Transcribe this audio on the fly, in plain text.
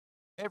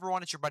Hey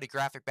everyone, it's your buddy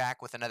Graphic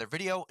back with another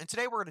video, and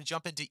today we're going to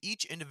jump into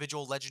each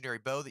individual legendary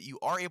bow that you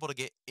are able to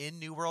get in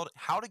New World,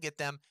 how to get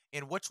them,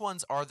 and which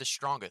ones are the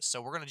strongest.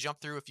 So we're going to jump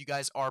through. If you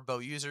guys are bow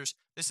users,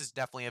 this is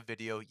definitely a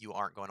video you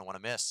aren't going to want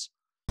to miss.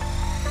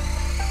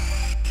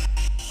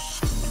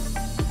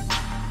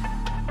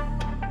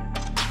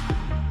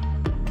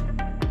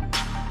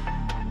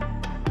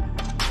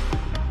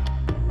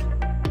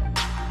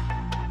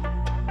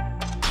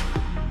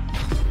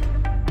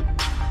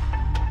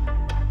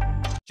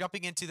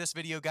 Jumping into this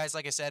video, guys,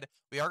 like I said,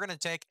 we are going to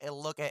take a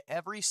look at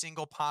every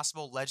single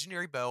possible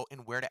legendary bow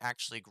and where to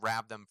actually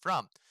grab them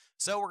from.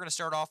 So we're going to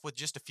start off with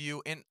just a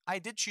few, and I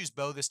did choose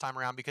bow this time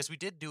around because we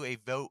did do a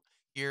vote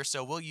here.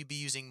 So will you be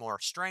using more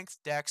strength,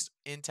 dex,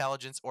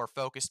 intelligence, or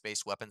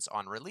focus-based weapons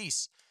on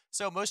release?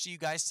 So most of you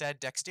guys said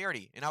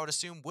dexterity, and I would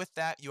assume with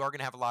that you are going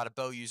to have a lot of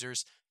bow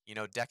users. You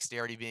know,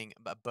 dexterity being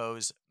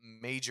bow's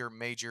major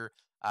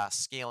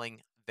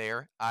scaling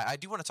there. I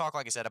do want to talk,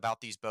 like I said, about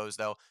these bows,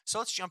 though. So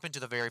let's jump into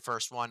the very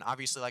first one.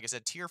 Obviously, like I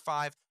said, tier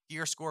 5,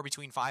 gear score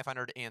between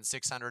 500 and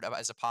 600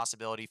 as a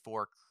possibility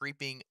for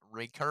creeping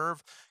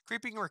recurve.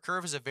 Creeping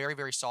recurve is a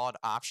very solid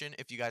option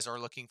if you guys are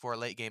looking for a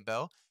late game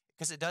bow,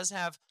 because it does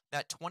have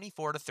that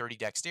 24 to 30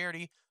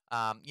 dexterity.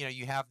 You know,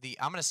 you have the,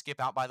 I'm going to skip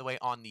out, by the way,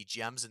 on the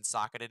gems and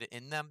socketed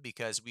in them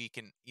because we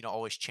can, you know,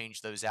 always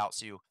change those out.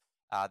 So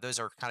those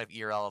are kind of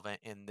irrelevant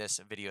in this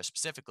video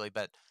specifically,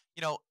 but,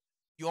 you know,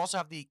 you also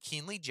have the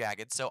Keenly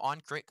Jagged, so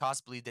on crit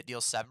cost bleed that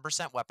deals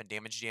 7% weapon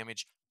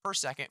damage per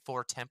second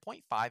for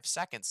 10.5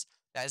 seconds.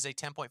 That is a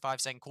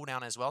 10.5-second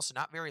cooldown as well, so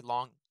not very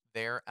long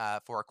there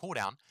for a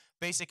cooldown.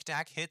 Basic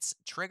attack hits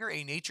trigger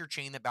a nature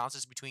chain that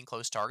bounces between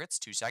close targets,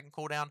 2-second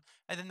cooldown,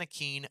 and then the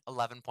Keen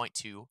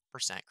 11.2%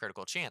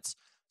 critical chance.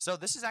 So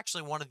this is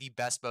actually one of the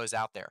best bows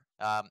out there.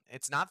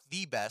 It's not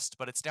the best,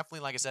 but it's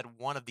definitely, like I said,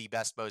 one of the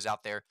best bows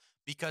out there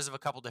because of a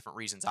couple different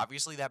reasons.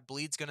 Obviously, that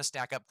bleed's going to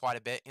stack up quite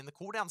a bit, and the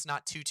cooldown's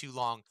not too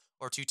long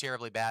or too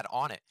terribly bad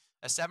on it.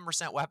 A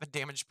 7% weapon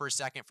damage per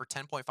second for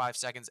 10.5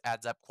 seconds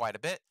adds up quite a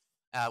bit.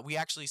 We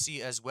actually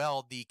see as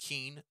well the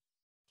Keen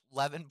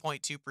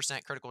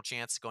 11.2% critical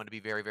chance going to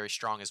be very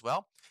strong as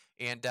well.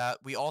 And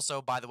we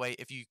also, by the way,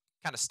 if you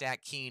kind of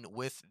stack Keen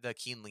with the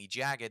Keenly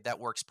Jagged, that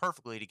works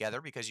perfectly together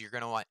because you're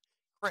going to want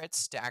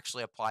crits to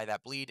actually apply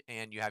that bleed,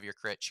 and you have your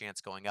crit chance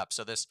going up.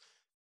 So this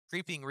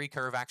creeping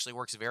recurve actually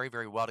works very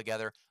well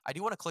together. I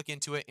do want to click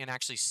into it and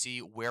actually see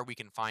where we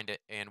can find it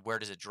and where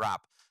does it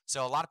drop.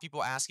 So a lot of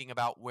people asking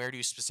about where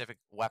do specific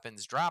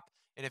weapons drop,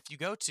 and if you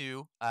go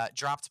to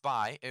dropped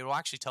by, it will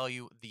actually tell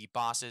you the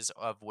bosses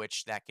of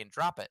which that can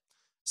drop it.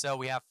 So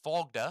we have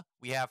Fogda,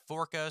 we have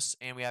Forkos,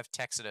 and we have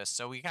Texidus.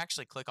 So we can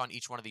actually click on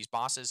each one of these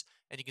bosses,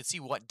 and you can see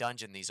what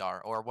dungeon these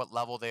are or what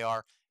level they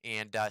are.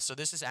 And so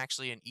this is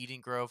actually an Eden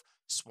Grove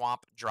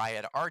Swamp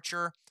Dryad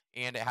Archer,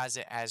 and it has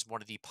it as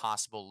one of the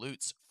possible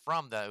loots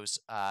from those,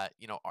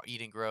 you know,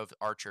 Eden Grove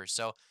archers.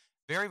 So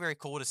very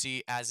cool to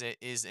see, as it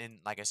is in,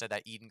 like I said,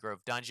 that Eden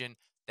Grove dungeon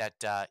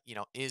that, you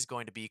know, is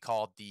going to be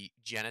called the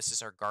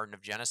Genesis or Garden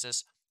of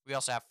Genesis. We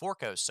also have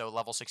Forkos, so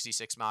level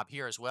 66 mob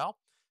here as well.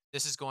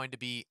 This is going to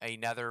be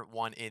another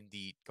one in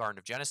the Garden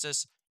of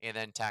Genesis, and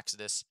then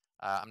Taxidus.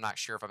 I'm not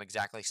sure if I'm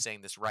exactly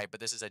saying this right, but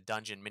this is a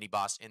dungeon mini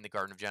boss in the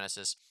Garden of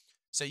Genesis.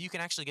 So you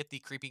can actually get the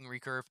Creeping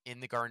Recurve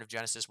in the Garden of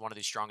Genesis, one of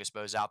the strongest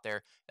bows out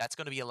there. That's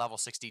going to be a level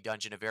 60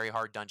 dungeon, a very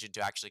hard dungeon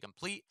to actually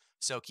complete.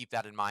 So keep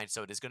that in mind.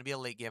 So it is going to be a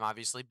late game,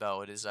 obviously,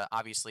 bow. It is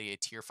obviously a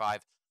tier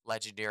 5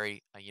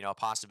 legendary, you know, a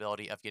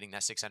possibility of getting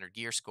that 600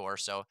 gear score.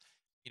 So,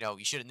 you know,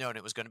 you should have known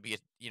it was going to be a,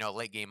 you know,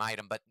 late game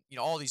item. But, you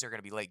know, all these are going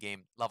to be late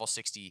game, level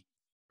 60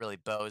 really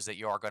bows that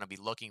you are going to be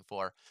looking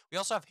for. We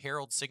also have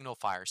Herald Signal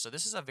Fire. So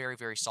this is a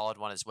very solid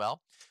one as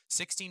well.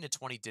 16 to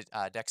 20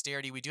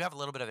 dexterity. We do have a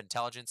little bit of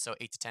intelligence, so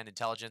 8 to 10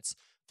 intelligence.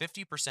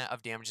 50%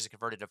 of damage is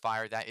converted to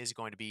fire. That is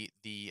going to be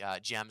the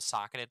gem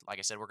socketed. Like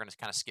I said, we're going to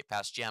kind of skip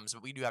past gems,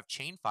 but we do have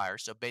chain fire.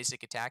 So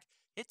basic attack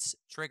hits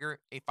trigger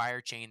a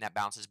fire chain that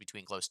bounces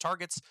between close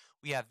targets.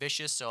 We have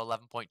vicious, so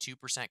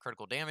 11.2%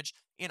 critical damage,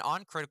 and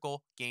on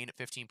critical gain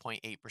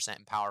 15.8%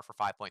 in power for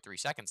 5.3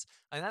 seconds.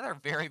 Another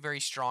very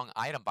strong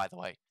item, by the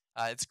way.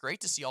 It's great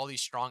to see all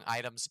these strong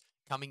items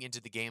coming into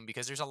the game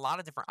because there's a lot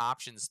of different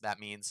options. That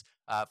means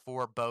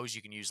for bows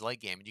you can use late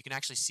game, and you can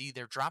actually see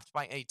they're dropped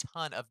by a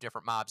ton of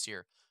different mobs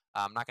here.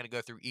 I'm not going to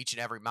go through each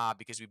and every mob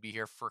because we'd be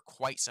here for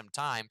quite some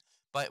time.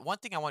 But one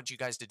thing I want you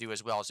guys to do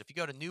as well is if you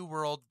go to New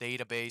World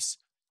Database,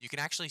 you can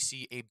actually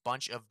see a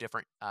bunch of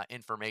different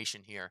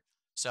information here.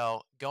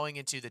 So going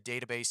into the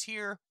database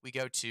here, we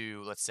go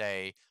to, let's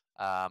say,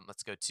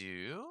 let's go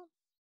to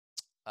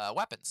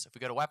weapons. If we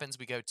go to weapons,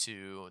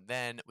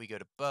 then we go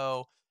to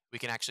bow. We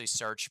can actually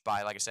search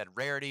by, like I said,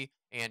 rarity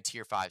and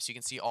tier 5. So you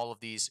can see all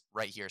of these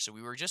right here. So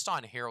we were just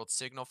on Herald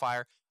Signal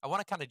Fire. I want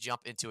to kind of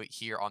jump into it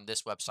here on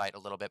this website a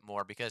little bit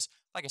more because,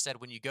 like I said,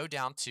 when you go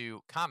down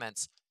to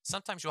comments,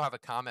 sometimes you'll have a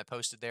comment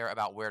posted there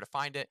about where to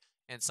find it.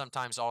 And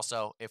sometimes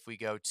also if we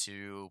go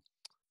to,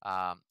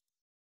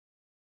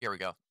 here we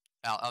go.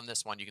 On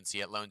this one, you can see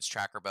it, Loans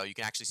Tracker Bow. You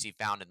can actually see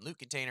found in loot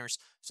containers.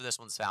 So this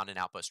one's found in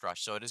Outpost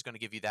Rush. So it is going to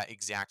give you that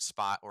exact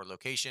spot or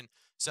location.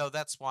 So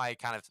that's why I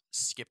kind of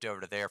skipped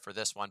over to there for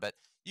this one. But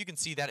you can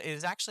see that it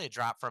is actually a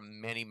drop from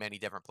many, many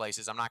different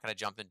places. I'm not going to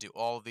jump into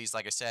all of these.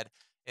 Like I said,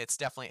 it's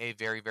definitely a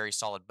very, very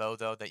solid bow,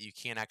 though, that you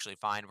can actually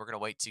find. We're going to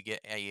wait to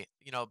get a,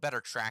 better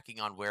tracking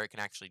on where it can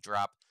actually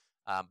drop.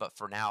 But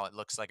for now, it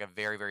looks like a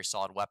very, very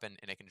solid weapon,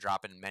 and it can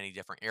drop in many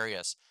different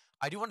areas.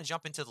 I do want to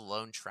jump into the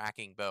lone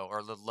tracking bow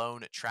or the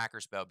lone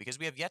tracker's bow because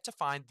we have yet to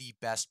find the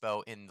best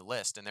bow in the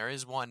list. And there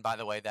is one, by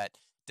the way, that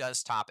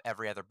does top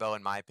every other bow,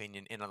 in my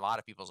opinion, in a lot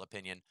of people's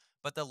opinion.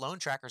 But the lone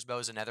tracker's bow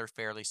is another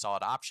fairly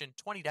solid option.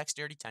 20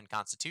 dexterity, 10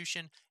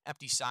 constitution,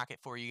 empty socket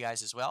for you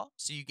guys as well.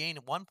 So you gain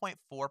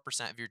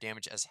 1.4% of your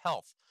damage as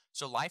health.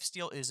 So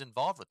lifesteal is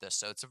involved with this.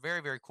 So it's a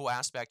very, very cool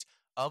aspect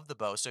of the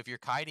bow. So if you're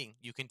kiting,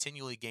 you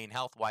continually gain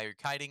health while you're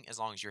kiting as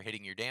long as you're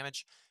hitting your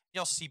damage. You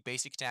also see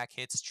basic attack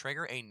hits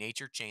trigger a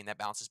nature chain that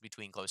bounces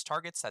between close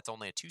targets. That's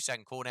only a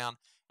 2-second cooldown.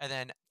 And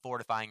then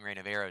fortifying rain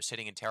of arrows.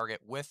 Hitting a target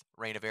with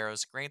rain of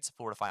arrows grants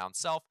fortify on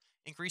self,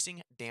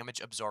 increasing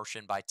damage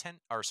absorption by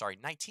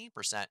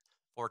 19%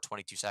 for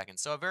 22 seconds.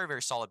 So a very,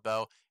 very solid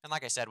bow. And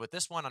like I said, with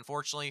this one,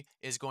 unfortunately,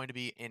 is going to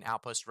be in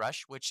Outpost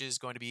Rush, which is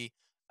going to be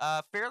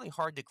fairly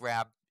hard to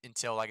grab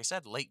until, like I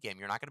said, late game.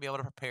 You're not going to be able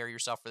to prepare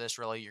yourself for this,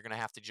 really. You're going to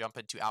have to jump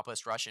into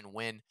Outpost Rush and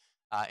win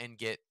and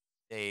get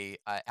a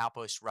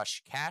Outpost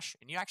Rush cache.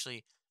 And you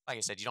actually, like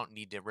I said, you don't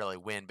need to really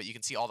win, but you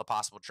can see all the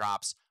possible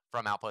drops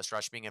from Outpost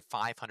Rush being at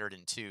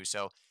 502.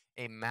 So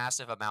a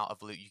massive amount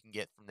of loot you can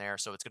get from there.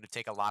 So it's going to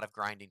take a lot of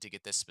grinding to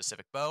get this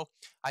specific bow.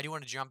 I do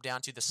want to jump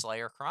down to the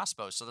Slayer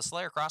crossbow. So the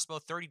Slayer crossbow,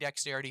 30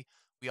 dexterity.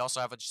 We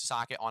also have a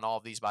socket on all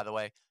of these, by the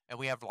way. And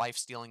we have life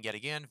stealing yet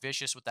again,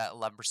 vicious with that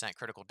 11%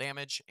 critical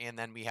damage. And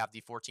then we have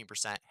the 14%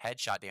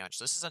 headshot damage.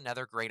 So this is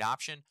another great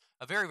option.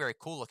 A very, very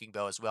cool looking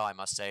bow as well, I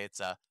must say. It's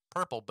a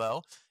purple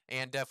bow.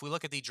 And if we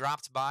look at the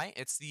dropped by,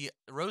 it's the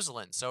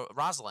Rosalind. So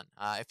Rosalind,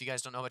 if you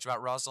guys don't know much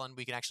about Rosalind,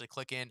 we can actually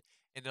click in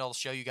and it'll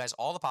show you guys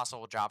all the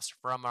possible drops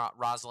from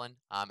Rosalind.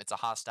 It's a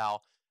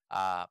hostile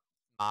mob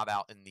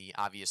out in the,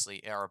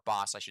 obviously, or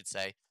boss, I should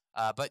say.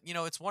 But,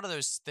 it's one of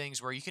those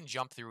things where you can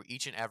jump through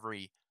each and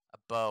every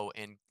bow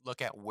and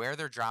look at where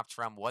they're dropped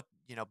from, what,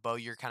 bow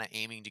you're kind of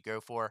aiming to go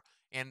for.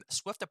 And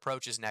Swift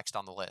Approach is next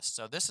on the list.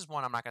 So this is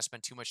one I'm not going to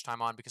spend too much time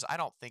on because I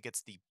don't think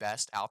it's the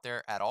best out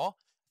there at all.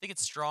 I think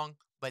it's strong,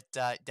 but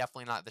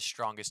definitely not the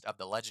strongest of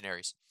the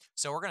legendaries.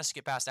 So we're going to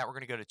skip past that. We're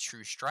going to go to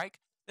True Strike.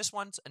 This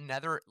one's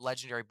another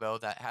legendary bow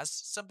that has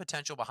some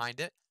potential behind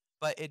it,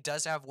 but it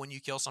does have when you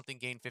kill something,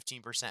 gain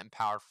 15% in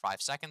power for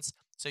 5 seconds.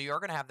 So you are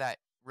going to have that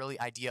really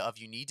idea of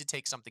you need to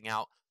take something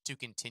out to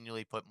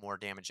continually put more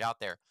damage out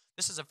there.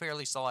 This is a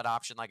fairly solid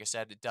option. Like I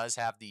said, it does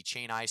have the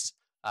chain ice.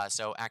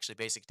 So actually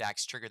basic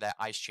attacks trigger that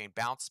ice chain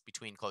bounce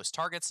between close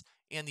targets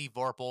and the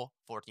Vorpal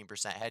 14%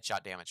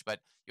 headshot damage.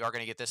 But you are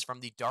going to get this from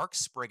the Dark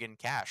Spriggan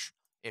cache.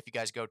 If you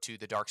guys go to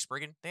the Dark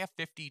Spriggan, they have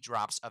 50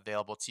 drops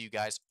available to you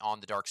guys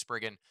on the Dark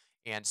Spriggan.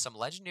 And some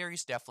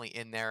legendaries definitely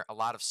in there. A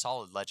lot of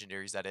solid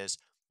legendaries, that is.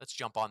 Let's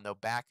jump on, though,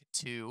 back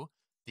to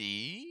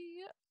the...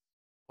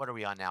 What are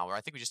we on now?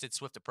 I think we just did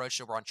Swift Approach,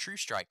 so we're on True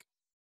Strike.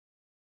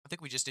 I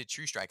think we just did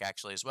True Strike,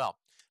 actually, as well.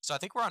 So I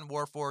think we're on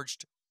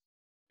Warforged.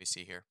 Let me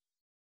see here.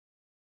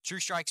 True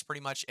Strike's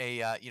pretty much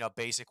a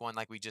basic one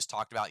like we just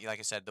talked about. Like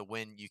I said, the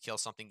when you kill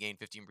something, gain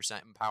 15%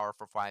 in power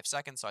for 5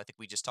 seconds. So I think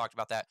we just talked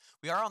about that.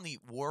 We are on the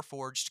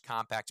Warforged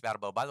Compact Battle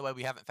Bow. By the way,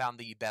 we haven't found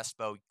the best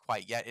bow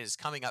quite yet. It is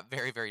coming up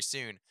very, very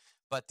soon.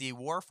 But the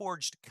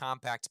Warforged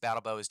Compact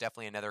Battle Bow is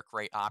definitely another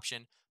great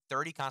option.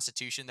 30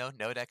 Constitution, though,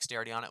 no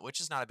dexterity on it,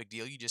 which is not a big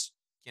deal. You just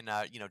can,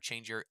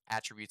 change your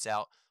attributes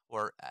out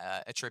or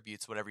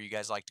attributes, whatever you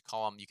guys like to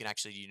call them. You can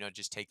actually,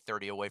 just take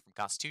 30 away from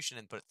Constitution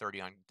and put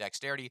 30 on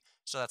Dexterity.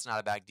 So that's not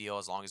a bad deal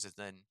as long as it's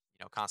in,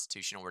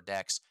 Constitution or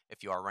Dex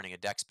if you are running a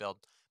Dex build.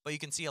 But you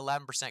can see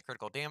 11%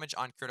 critical damage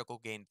on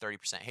critical, gain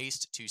 30%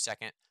 haste,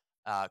 2-second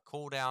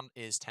cooldown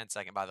is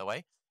 10-second, by the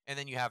way. And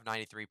then you have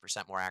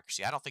 93% more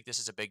accuracy. I don't think this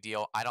is a big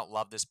deal. I don't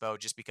love this bow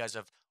just because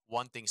of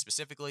one thing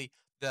specifically.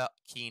 The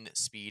keen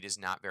speed is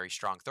not very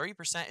strong.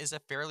 30% is a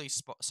fairly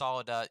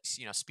solid,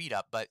 speed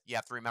up. But you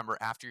have to remember,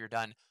 after you're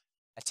done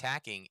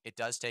attacking, it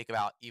does take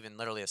about even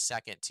literally a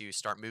second to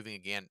start moving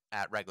again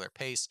at regular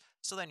pace.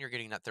 So then you're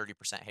getting that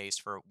 30%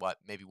 haste for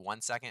maybe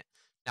 1 second.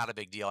 Not a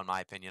big deal in my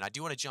opinion. I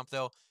do want to jump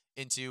though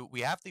into,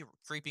 we have the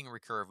Creeping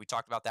Recurve. We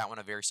talked about that one,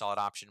 a very solid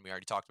option. We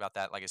already talked about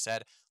that. Like I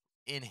said,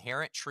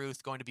 Inherent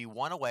Truth going to be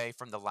one away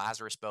from the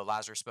Lazarus Bow.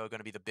 Lazarus Bow going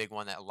to be the big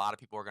one that a lot of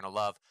people are going to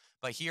love.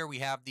 But here we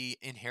have the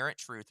Inherent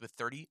Truth with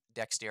 30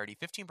 dexterity,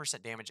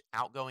 15% damage,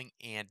 outgoing,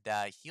 and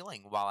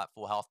healing while at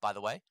full health, by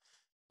the way.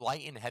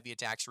 Light and heavy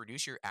attacks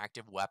reduce your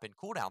active weapon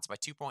cooldowns by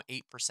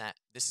 2.8%.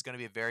 This is going to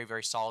be a very,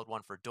 very solid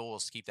one for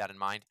duels. Keep that in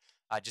mind,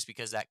 just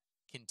because that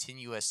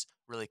continuous,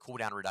 really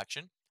cooldown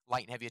reduction.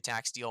 Light and heavy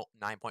attacks deal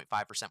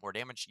 9.5% more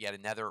damage. Yet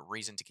another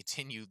reason to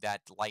continue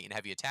that light and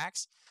heavy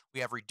attacks. We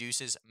have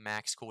reduces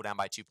max cooldown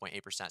by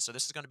 2.8%. So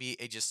this is going to be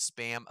a just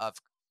spam of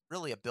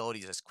really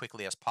abilities as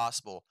quickly as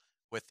possible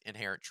with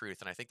Inherent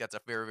Truth. And I think that's a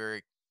very,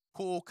 very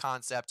cool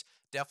concept.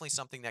 Definitely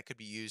something that could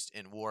be used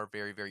in war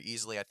very, very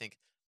easily. I think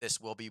this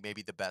will be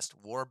maybe the best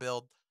war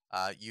build.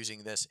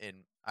 Using this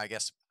in, I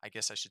guess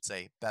I should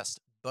say, best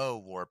bow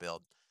war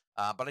build.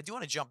 But I do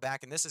want to jump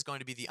back, and this is going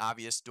to be the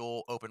obvious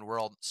dual open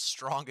world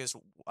strongest,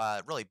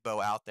 really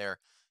bow out there.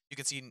 You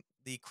can see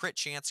the crit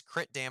chance,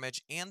 crit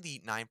damage, and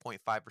the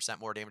 9.5%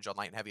 more damage on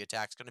light and heavy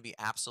attacks. Going to be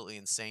absolutely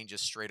insane,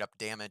 just straight up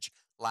damage.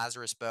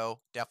 Lazarus bow,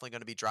 definitely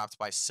going to be dropped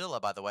by Scylla,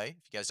 by the way.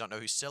 If you guys don't know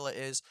who Scylla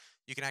is,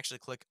 you can actually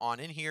click on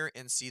in here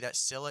and see that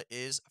Scylla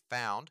is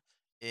found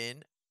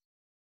in,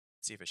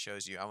 see if it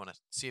shows you. I want to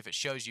see if it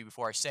shows you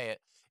before I say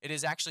it. It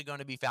is actually going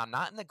to be found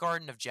not in the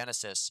Garden of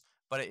Genesis,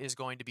 but it is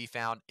going to be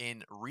found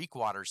in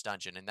Reekwater's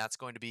dungeon, and that's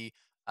going to be,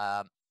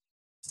 for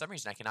some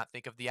reason I cannot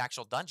think of the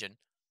actual dungeon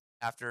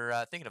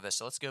after thinking of this.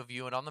 So let's go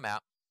view it on the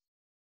map,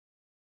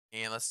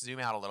 and let's zoom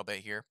out a little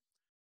bit here.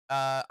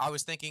 I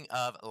was thinking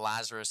of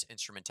Lazarus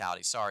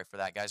Instrumentality. Sorry for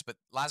that, guys. But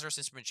Lazarus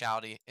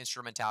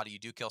Instrumentality, you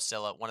do kill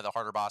Scylla, one of the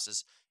harder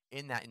bosses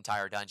in that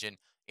entire dungeon.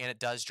 And it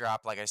does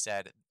drop, like I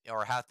said,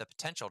 or have the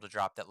potential to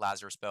drop that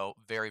Lazarus bow.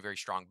 Very, very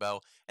strong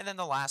bow. And then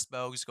the last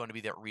bow is going to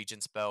be that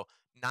Regent's bow.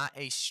 Not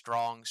a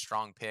strong,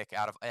 strong pick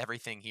out of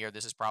everything here.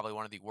 This is probably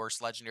one of the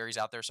worst legendaries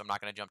out there, so I'm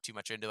not going to jump too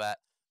much into that.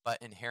 But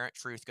Inherent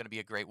Truth going to be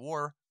a great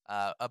war,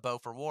 a bow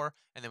for war.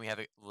 And then we have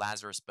a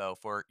Lazarus bow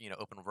for,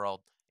 open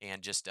world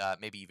and just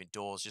maybe even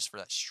duels just for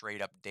that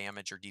straight up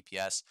damage or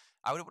DPS.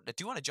 I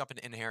do want to jump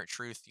into Inherent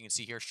Truth. You can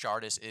see here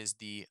Shardis is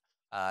the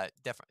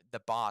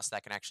boss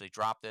that can actually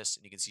drop this,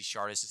 and you can see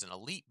Shardis is an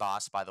elite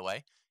boss, by the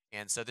way.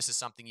 And so this is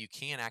something you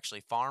can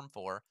actually farm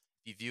for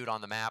if you view it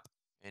on the map,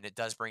 and it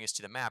does bring us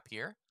to the map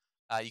here.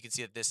 You can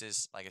see that this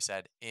is, like I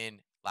said, in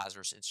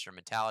Lazarus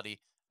Instrumentality,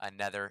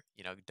 another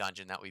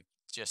dungeon that we've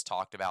just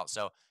talked about.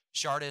 So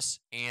Shardis,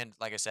 and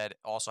like I said,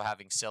 also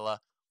having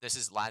Scylla. This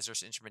is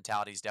Lazarus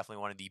Instrumentality is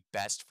definitely one of the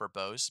best for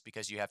bows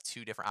because you have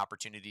two different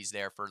opportunities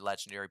there for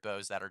legendary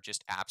bows that are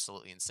just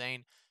absolutely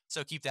insane.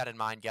 So keep that in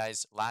mind,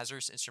 guys.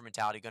 Lazarus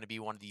Instrumentality going to be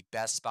one of the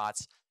best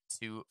spots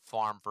to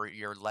farm for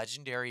your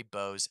legendary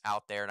bows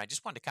out there. And I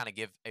just wanted to kind of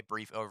give a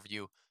brief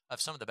overview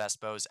of some of the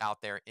best bows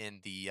out there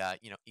in the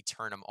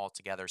Eternum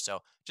altogether.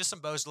 So just some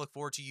bows to look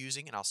forward to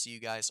using, and I'll see you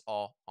guys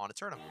all on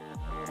Eternum.